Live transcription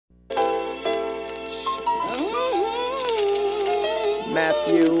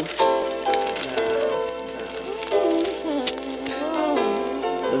Matthew.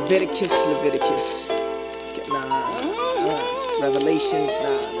 Leviticus. Revelation.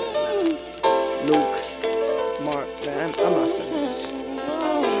 Luke. Mark. I'm not feeling this.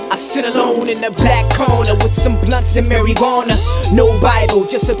 I sit alone in the black corner with some blunts and marijuana. No Bible,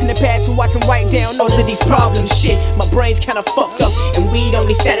 just a pen and pad so I can write down all of these problems. Shit, my brain's kinda fucked up, and weed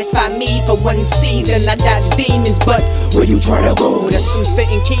only satisfy me for one season. I dodge demons, but where you try to go? That's some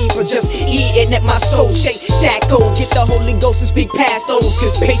Satan keys for just eating at my soul. Shake shackles, get the Holy Ghost and speak past those.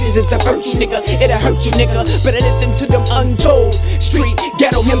 Cause patience is the virtue, nigga. It'll hurt you, nigga. Better listen to them untold street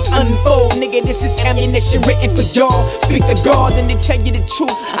ghetto hymns unfold. Nigga, this is ammunition written for y'all. Speak to God and they tell you the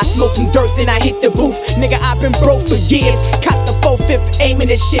truth. I smoke some dirt, then I hit the booth. Nigga, I've been broke for years. Caught the 4/5 aiming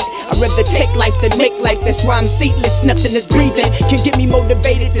this shit. I'd rather take life than make life. That's why I'm seatless. Nothing is breathing can get me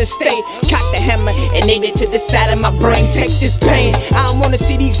motivated to stay. Cock the hammer and aim it to the side of my brain. Take this pain. I don't wanna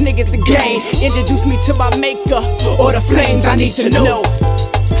see these niggas again. Introduce me to my maker or the flames. I need to know.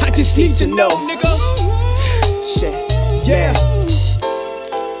 I just need to know, nigga. Shit. Yeah.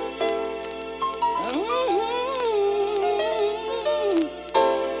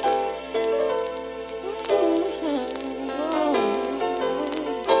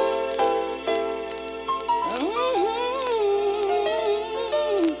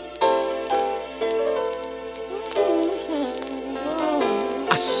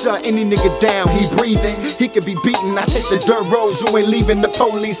 Shut any nigga down, he breathing. He could be beaten. I take the dirt roads, you ain't leaving the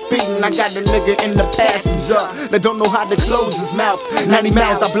police beating. I got a nigga in the passenger that don't know how to close his mouth. 90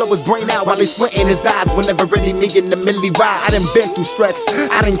 miles, I blow his brain out while he squinting his eyes. Whenever any nigga in the milli ride, I done been through stress.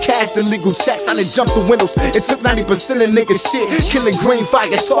 I done cashed illegal checks, I done jumped the windows. It took 90% of niggas shit. Killing green fire,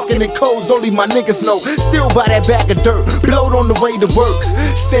 talking in codes, only my niggas know. Still by that bag of dirt, blowed on the way to work.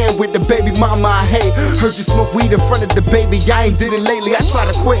 Stand with the baby mama I hate. Heard you smoke weed in front of the baby, I ain't did it lately, I try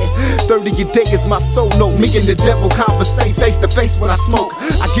to quit. 30 a day is my soul note. Me and the devil conversate face to face when I smoke.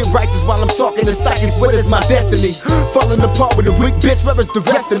 I get righteous while I'm talking to psychics. What is my destiny? Falling apart with a weak bitch, where is the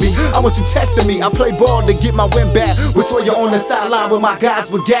rest of me? I want you testing me. I play ball to get my win back. With Toya on the sideline with my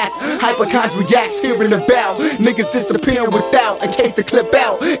guys with gas. Hypochondriacs hearing about niggas disappearing without, in case the clip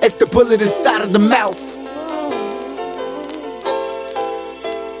out. Extra bullet inside of the mouth.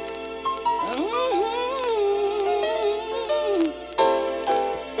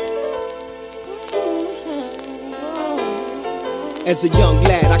 As a young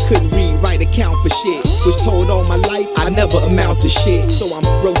lad, I couldn't read, write, account for shit. Was told all my life I never amount to shit. So I'm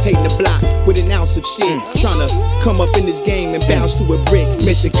rotating the block with an ounce of shit. Tryna come up in this game and bounce to a brick.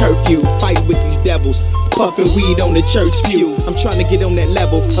 Missing curfew, fighting with these devils. Puffing weed on the church pew. I'm trying to get on that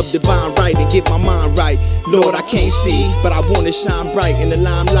level of divine right and get my mind right. Lord, I can't see, but I wanna shine bright in the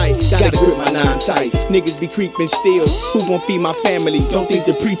limelight. Gotta grip my nine tight. Niggas be creeping still. Who gon' feed my family? Don't think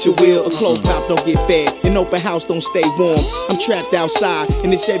the preacher will. A closed mouth don't get fed. An open house don't stay warm. I'm trapped outside in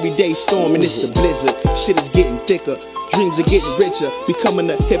this everyday storm, and it's the blizzard. Shit is getting thicker. Dreams are getting richer.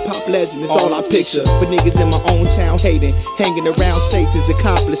 Becoming a hip-hop legend is all I picture. But niggas in my own town hating, hanging around Satan's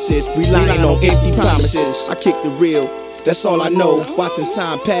accomplices, relying on empty promises. I kick the real, that's all I know. Watching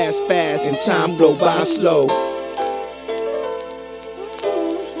time pass fast and time go by slow.